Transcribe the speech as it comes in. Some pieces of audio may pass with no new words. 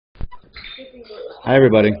Hi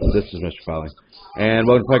everybody, this is Mr. Folly, and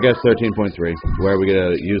welcome to podcast 13.3, where we get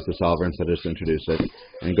to use the solver instead of just introduce it,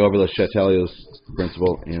 and go over the chatelier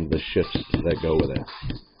principle and the shifts that go with it.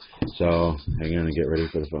 So, hang on and get ready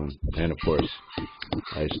for the fun. And of course,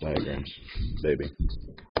 ice diagrams, baby.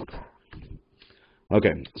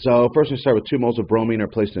 Okay, so first we start with 2 moles of bromine are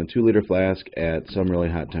placed in a 2-liter flask at some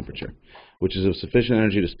really hot temperature, which is of sufficient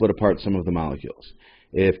energy to split apart some of the molecules.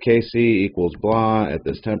 If Kc equals blah at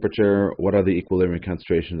this temperature, what are the equilibrium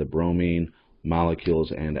concentration of the bromine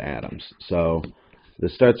molecules and atoms? So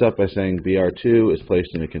this starts up by saying Br2 is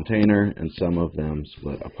placed in a container and some of them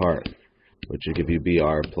split apart, which would give you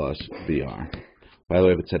Br plus Br. By the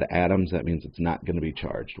way, if it said atoms, that means it's not going to be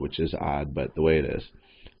charged, which is odd, but the way it is.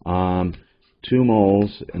 2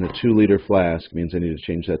 moles in a 2-liter flask means I need to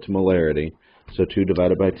change that to molarity. So 2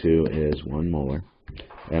 divided by 2 is 1 molar.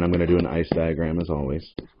 And I'm going to do an ice diagram as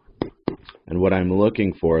always. And what I'm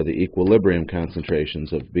looking for are the equilibrium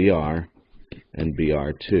concentrations of Br and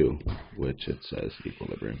Br2, which it says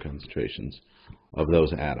equilibrium concentrations of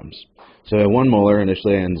those atoms. So at 1 molar,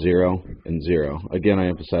 initially I end 0 and 0. Again, I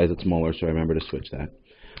emphasize it's molar, so I remember to switch that.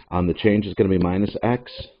 The change is going to be minus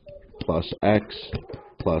x plus x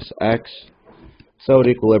plus x. So at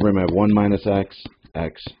equilibrium, I have 1 minus x,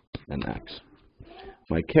 x, and x.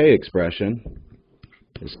 My K expression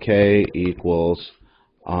is K equals,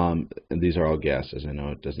 and these are all gases. I know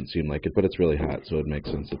it doesn't seem like it, but it's really hot, so it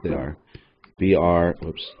makes sense that they are. Br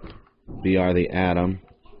the atom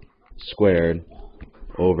squared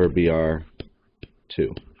over Br2.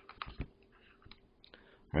 All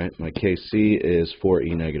right, my Kc is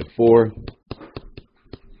 4e negative 4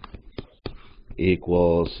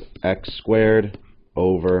 equals x squared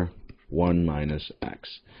over 1 minus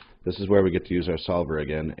x. This is where we get to use our solver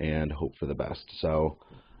again and hope for the best. So,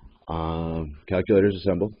 calculators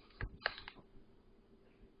assembled.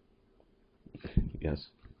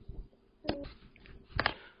 Yes.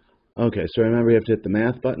 Okay, so remember you have to hit the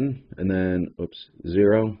math button and then,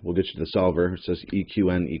 0 will get you to the solver. It says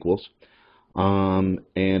EQN equals. And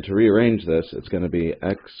to rearrange this, it's going to be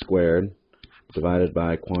x squared divided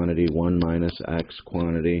by quantity 1 minus x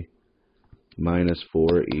quantity minus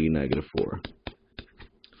 4e negative 4.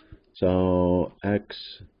 So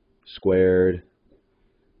x squared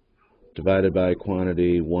divided by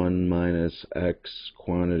quantity 1 minus x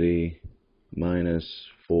quantity minus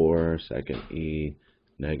 4 second e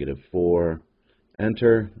negative 4.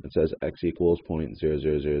 Enter. It says x equals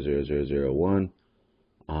 0.000001.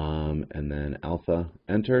 And then alpha.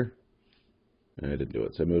 Enter. And I didn't do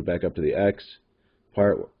it. So I moved back up to the x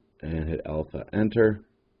part and hit alpha. Enter.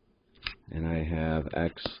 And I have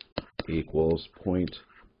x equals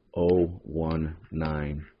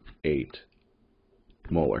 0.0198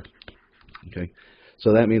 molar. Okay,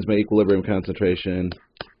 so that means my equilibrium concentration,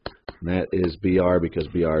 and that is Br because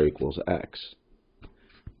Br equals x.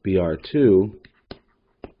 Br2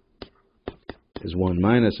 is 1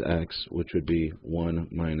 minus x, which would be 1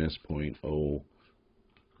 minus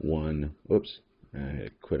 0.01. Whoops, I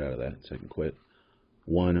quit out of that. So I can quit.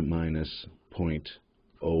 1 minus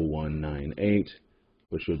 0.0198,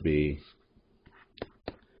 which would be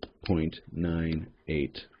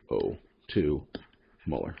 0.9802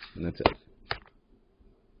 molar, and that's it.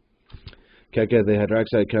 Calculate the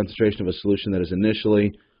hydroxide concentration of a solution that is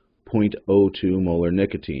initially 0.02 molar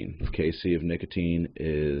nicotine. Kc of nicotine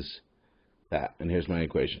is that, and here's my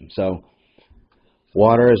equation. So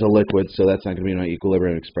water is a liquid, so that's not going to be my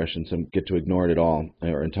equilibrium expression, so I get to ignore it at all,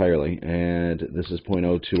 or entirely. And this is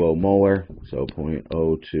 0.020 molar, so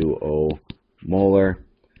 0.020 molar,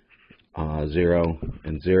 0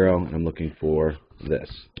 and 0, and I'm looking for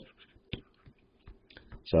this.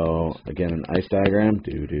 So again, an ice diagram.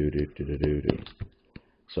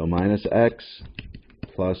 So minus x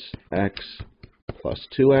plus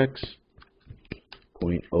 2x,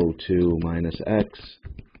 0.02 minus x,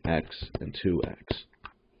 x, and 2x.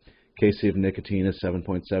 Kc of nicotine is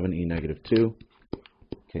 7.7 e negative 2.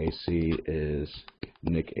 Kc is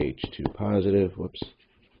Nic H2 positive. Whoops.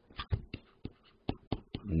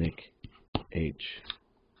 Nic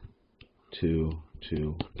H2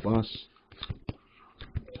 2 plus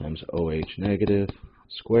times OH negative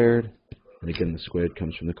squared, and again the squared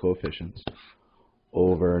comes from the coefficients,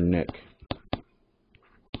 over Nic,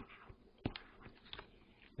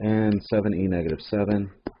 and 7e negative 7,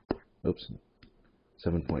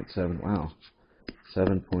 7.7, wow,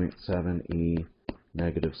 7.7e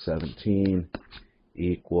negative 17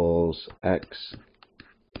 equals x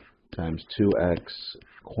times 2x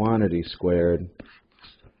quantity squared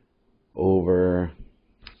over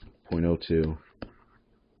 0.02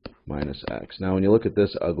 minus x. Now when you look at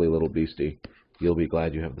this ugly little beastie, you'll be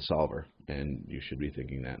glad you have the solver, and you should be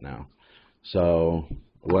thinking that now. So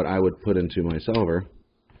what I would put into my solver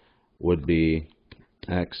would be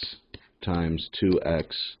x times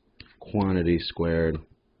 2x quantity squared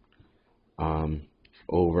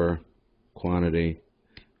over quantity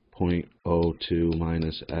 0.02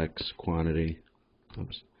 minus x quantity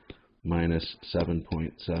minus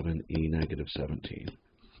 7.7 e negative 17.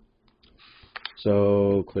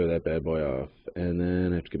 So clear that bad boy off, and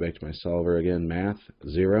then I have to get back to my solver again. Math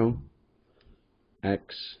 0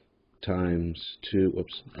 x times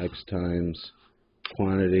x times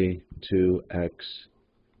quantity 2x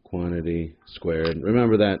quantity squared.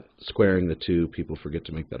 Remember that squaring the 2, people forget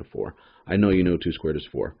to make that a 4. I know you know 2 squared is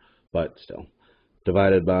 4, but still.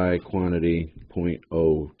 Divided by quantity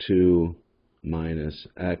 0.02 minus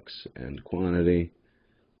x and quantity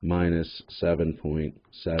minus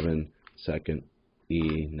 7.7 second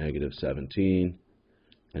e negative 17.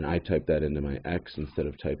 And I type that into my x instead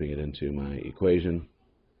of typing it into my equation.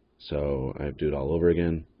 So I have to do it all over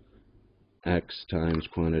again. X times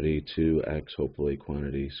quantity 2x, hopefully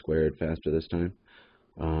quantity squared faster this time,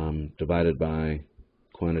 divided by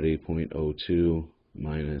quantity 0.02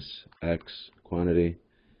 minus x quantity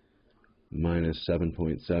minus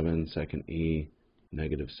 7.7 second e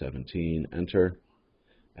negative 17, enter.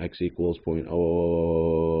 X equals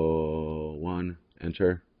 0.001,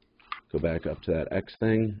 enter. Go back up to that x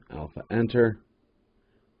thing, alpha, enter.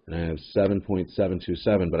 And I have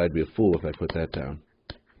 7.727, but I'd be a fool if I put that down.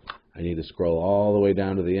 I need to scroll all the way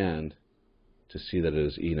down to the end to see that it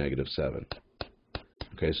is e negative 7.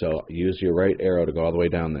 Okay, so use your right arrow to go all the way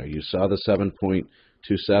down there. You saw the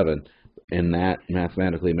 7.27, and that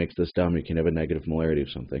mathematically makes this dumb. You can have a negative molarity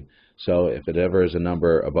of something. So if it ever is a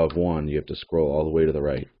number above 1, you have to scroll all the way to the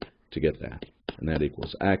right to get that. And that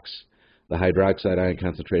equals x. The hydroxide ion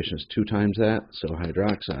concentration is 2 times that, so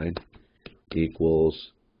hydroxide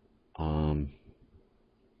equals, I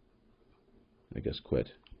guess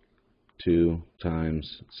quit. 2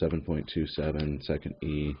 times 7.27 second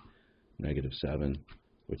e negative 7,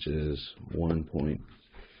 which is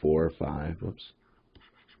 1.45, whoops,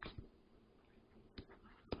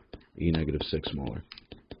 e negative 6 molar.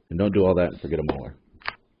 And don't do all that and forget a molar.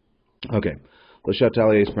 Okay, the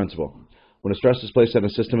Chatelier's principle. When a stress is placed on a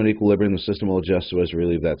system in equilibrium, the system will adjust so as to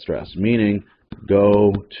relieve that stress, meaning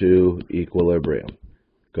go to equilibrium.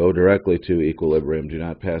 Go directly to equilibrium. Do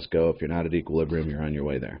not pass go. If you're not at equilibrium, you're on your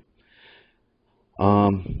way there.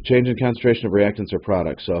 Change in concentration of reactants or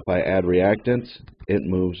products. So if I add reactants, it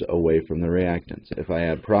moves away from the reactants. If I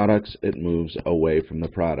add products, it moves away from the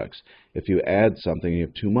products. If you add something, you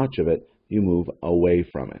have too much of it, you move away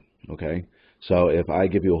from it. Okay? So if I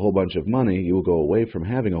give you a whole bunch of money, you will go away from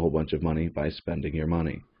having a whole bunch of money by spending your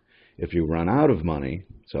money. If you run out of money,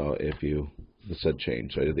 so if you, this said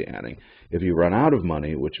change, so I did the adding. If you run out of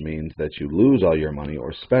money, which means that you lose all your money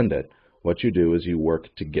or spend it, what you do is you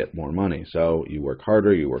work to get more money. So you work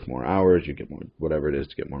harder, you work more hours, you get more, whatever it is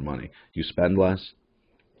to get more money. You spend less.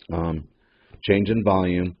 Change in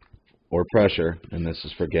volume or pressure, and this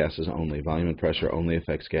is for gases only. Volume and pressure only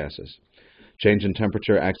affects gases. Change in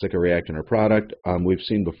temperature acts like a reactant or product. We've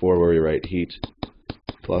seen before where we write heat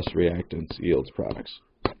plus reactants yields products.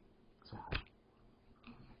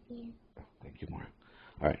 Thank you, Maura.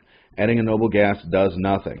 All right. Adding a noble gas does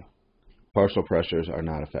nothing. Partial pressures are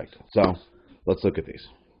not effective. So let's look at these.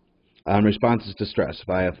 Responses to stress. If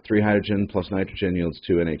I have 3 hydrogen plus nitrogen yields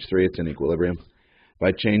 2 NH3, it's in equilibrium. If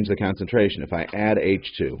I change the concentration, if I add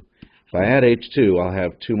H2, I'll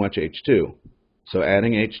have too much H2. So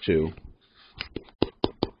adding H2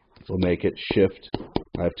 will make it shift.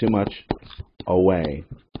 I have too much away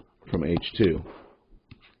from H2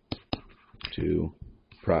 to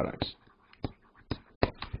products.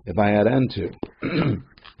 If I add N2,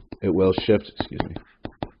 it will shift,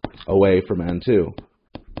 away from N2.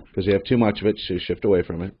 Because you have too much of it, so you shift away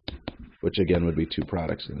from it, which again would be 2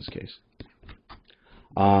 products in this case.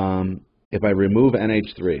 If I remove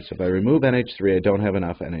NH3, so if I remove NH3, I don't have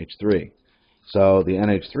enough NH3. So the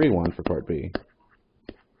NH3 one for part B,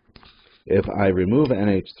 if I remove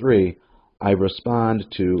NH3, I respond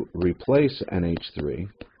to replace NH3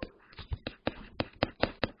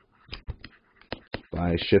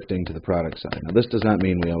 by shifting to the product side. Now this does not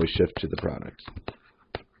mean we always shift to the products.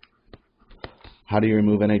 How do you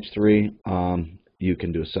remove NH3? You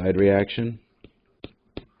can do a side reaction,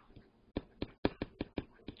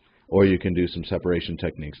 or you can do some separation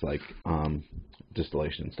techniques like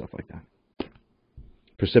distillation and stuff like that.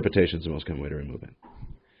 Precipitation is the most common way to remove it.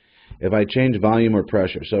 If I change volume or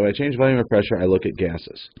pressure, so if I change volume or pressure, I look at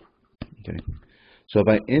gases. Okay. So if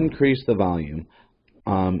I increase the volume,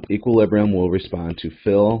 equilibrium will respond to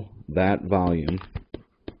fill that volume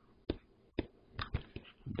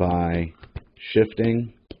by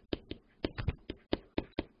shifting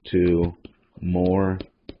to more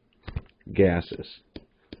gases.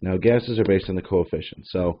 Now, gases are based on the coefficient.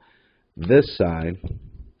 So this side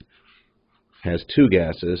has 2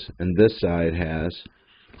 gases, and this side has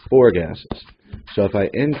 4 gases. So if I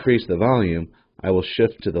increase the volume, I will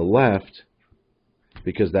shift to the left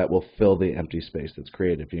because that will fill the empty space that's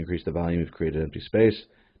created. If you increase the volume, you've created empty space.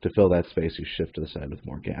 To fill that space, you shift to the side with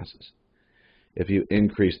more gases. If you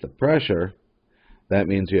increase the pressure, that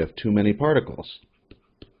means you have too many particles,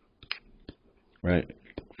 right,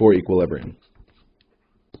 for equilibrium.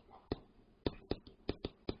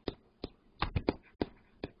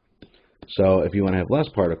 So if you want to have less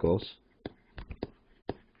particles,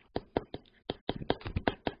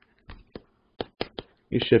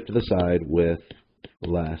 you shift to the side with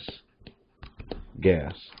less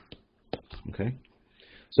gas. Okay?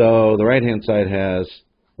 So the right-hand side has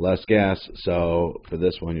less gas, so for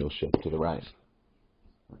this one you'll shift to the right.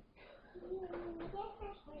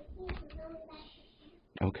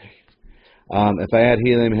 Okay. If I add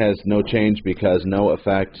helium, it has no change because no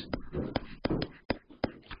effect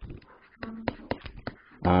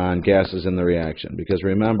on gases in the reaction. Because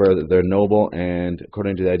remember that they're noble, and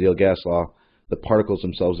according to the ideal gas law, the particles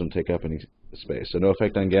themselves don't take up any space. So no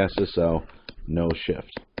effect on gases, so no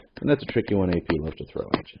shift. And that's a tricky one AP will have to throw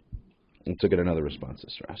at you. Let's look at another response to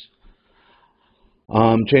stress.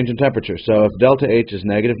 Change in temperature. So if delta H is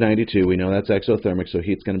negative 92, we know that's exothermic, so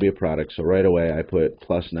heat's going to be a product. So right away I put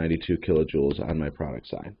plus 92 kilojoules on my product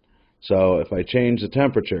side. So if I change the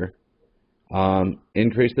temperature,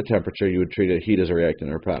 increase the temperature, you would treat heat as a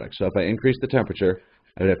reactant or a product. So if I increase the temperature,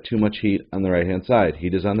 I would have too much heat on the right-hand side.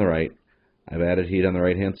 Heat is on the right. I've added heat on the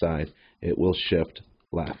right-hand side. It will shift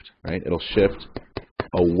left, right? It'll shift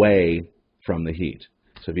away from the heat.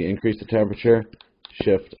 So if you increase the temperature,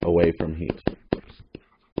 shift away from heat.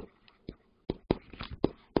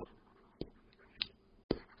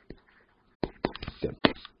 Good.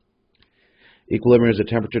 Equilibrium is a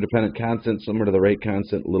temperature-dependent constant similar to the rate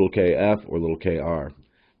constant little kf or little kr.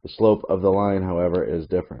 The slope of the line, however, is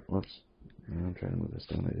different. Whoops. I'm trying to move this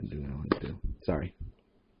down. I didn't do what I wanted to do. Sorry.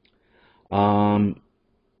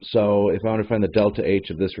 So if I want to find the delta H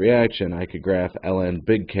of this reaction, I could graph ln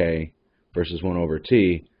big K versus 1 over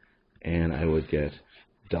T, and I would get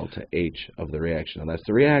delta H of the reaction. Now that's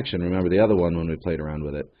the reaction. Remember the other one when we played around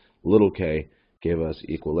with it, little k gave us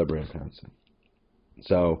equilibrium constant.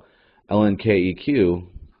 So ln KEQ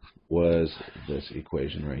was this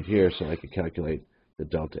equation right here, so I could calculate the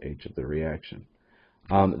delta H of the reaction.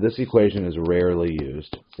 This equation is rarely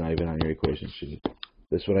used. It's not even on your equation sheet.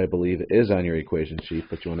 This one I believe is on your equation sheet,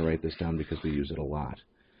 but you want to write this down because we use it a lot.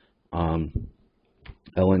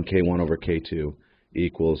 ln K1 over K2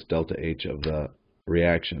 equals delta H of the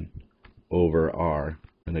reaction over R.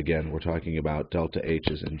 And again, we're talking about delta H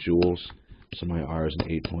is in joules, so my R is an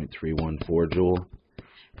 8.314 joule.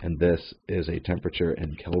 And this is a temperature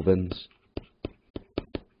in kelvins.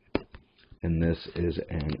 And this is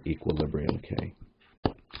an equilibrium K.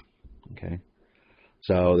 Okay?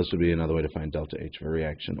 So this would be another way to find delta H of a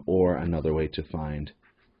reaction, or another way to find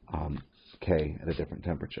K at a different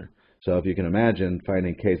temperature. So if you can imagine,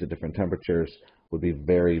 finding Ks at different temperatures would be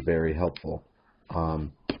very, very helpful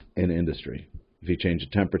in industry. If you change the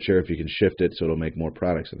temperature, if you can shift it so it'll make more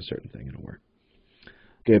products of a certain thing, it'll work.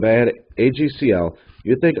 Okay, if I add AgCl,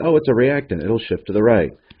 you'd think, oh, it's a reactant. It'll shift to the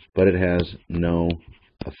right. But it has no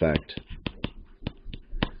effect.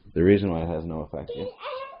 The reason why it has no effect is...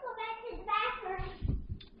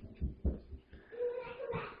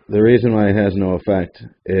 The reason why it has no effect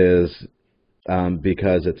is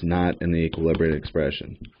because it's not in the equilibrium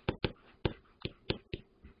expression.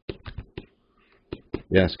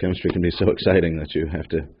 Yes, chemistry can be so exciting that you have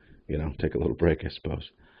to, take a little break, I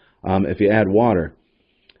suppose. If you add water,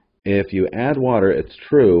 it's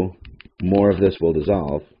true, more of this will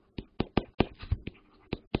dissolve.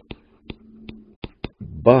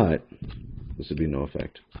 But this would be no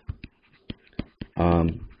effect.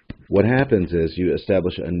 What happens is you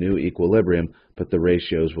establish a new equilibrium, but the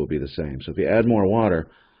ratios will be the same. So if you add more water,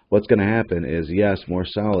 what's going to happen is, yes, more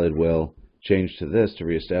solid will change to this to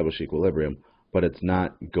reestablish equilibrium, but it's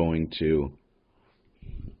not going to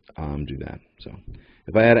do that. So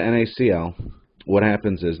if I add NaCl, what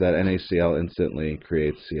happens is that NaCl instantly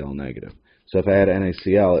creates Cl negative. So if I add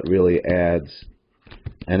NaCl, it really adds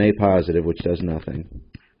Na positive, which does nothing,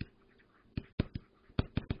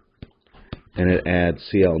 and it adds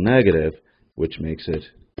Cl negative, which makes it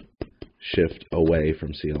shift away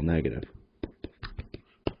from Cl negative.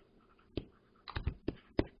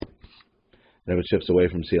 And if it shifts away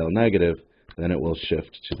from Cl negative, then it will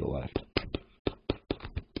shift to the left.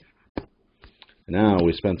 Now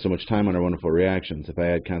we spent so much time on our wonderful reactions. If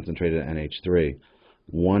I add concentrated NH3,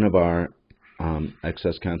 one of our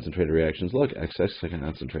excess concentrated reactions, look, excess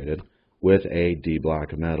concentrated with a D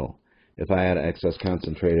block metal. If I add excess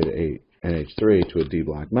concentrated NH3 to a D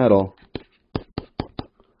block metal,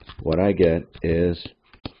 what I get is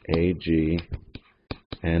AgNH3.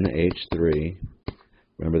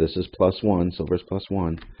 Remember, this is +1, silver's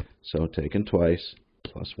 +1, so taken twice,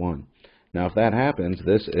 +1. Now, if that happens,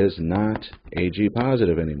 this is not Ag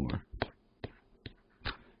positive anymore.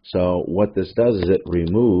 So what this does is it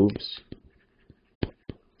removes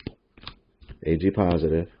Ag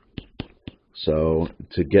positive. So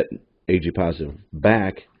to get Ag positive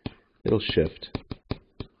back, it'll shift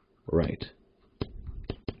right.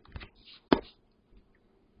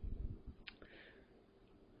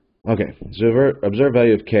 Okay, so observe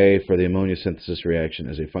value of K for the ammonia synthesis reaction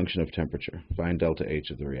as a function of temperature. Find delta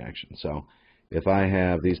H of the reaction. So if I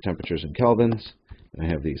have these temperatures in kelvins, and I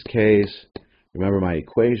have these Ks, remember my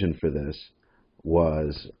equation for this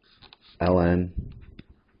was ln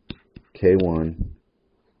K1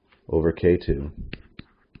 over K2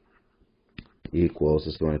 equals,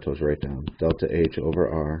 this is the one I told you to write down, delta H over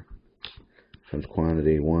R times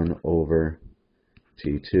quantity 1 over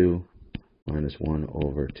T2 minus 1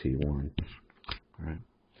 over T1. All right.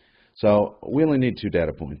 So we only need 2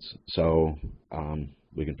 data points, so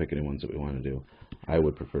we can pick any ones that we want to do. I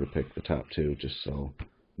would prefer to pick the top 2 just so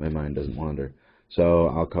my mind doesn't wander. So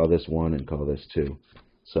I'll call this 1 and call this 2.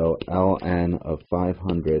 So ln of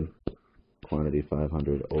 500, quantity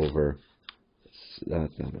 500 over,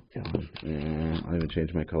 that's not a gallon. I'll even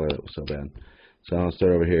change my color, that was so bad. So I'll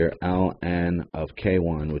start over here, ln of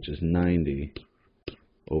K1, which is 90,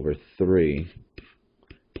 over 3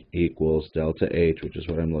 equals delta H, which is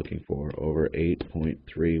what I'm looking for, over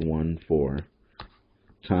 8.314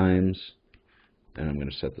 times, and I'm going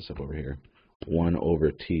to set this up over here, 1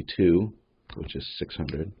 over T2, which is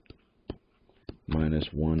 600,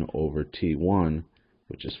 minus 1 over T1,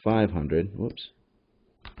 which is 500, whoops,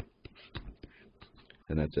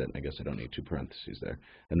 and that's it. I guess I don't need 2 parentheses there.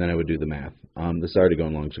 And then I would do the math. This is already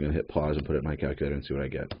going long, so I'm going to hit pause and put it in my calculator and see what I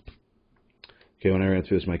get. Okay, when I ran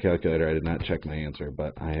through this in my calculator, I did not check my answer,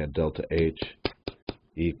 but I had delta H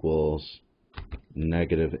equals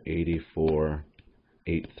negative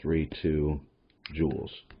 84.832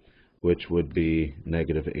 joules, which would be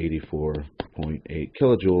negative 84.8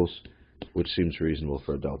 kilojoules, which seems reasonable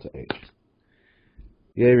for a delta H.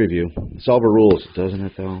 Yay, review. Solver rules, doesn't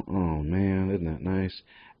it though? Oh man, isn't that nice?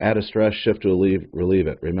 Add a stress, shift to relieve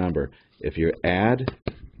it. Remember, if you add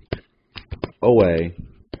away,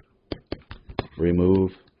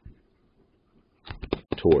 remove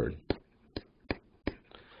toward.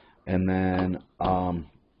 And then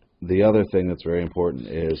the other thing that's very important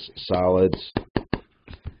is solids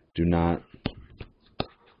do not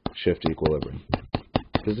shift equilibrium,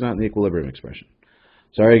 because it's not an equilibrium expression.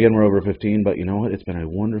 Sorry again, we're over 15, but you know what? It's been a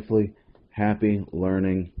wonderfully happy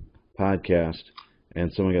learning podcast,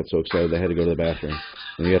 and someone got so excited they had to go to the bathroom.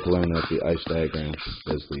 And you have to learn that the ice diagram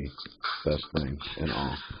is the best thing in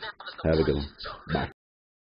all. Have a good one. Bye.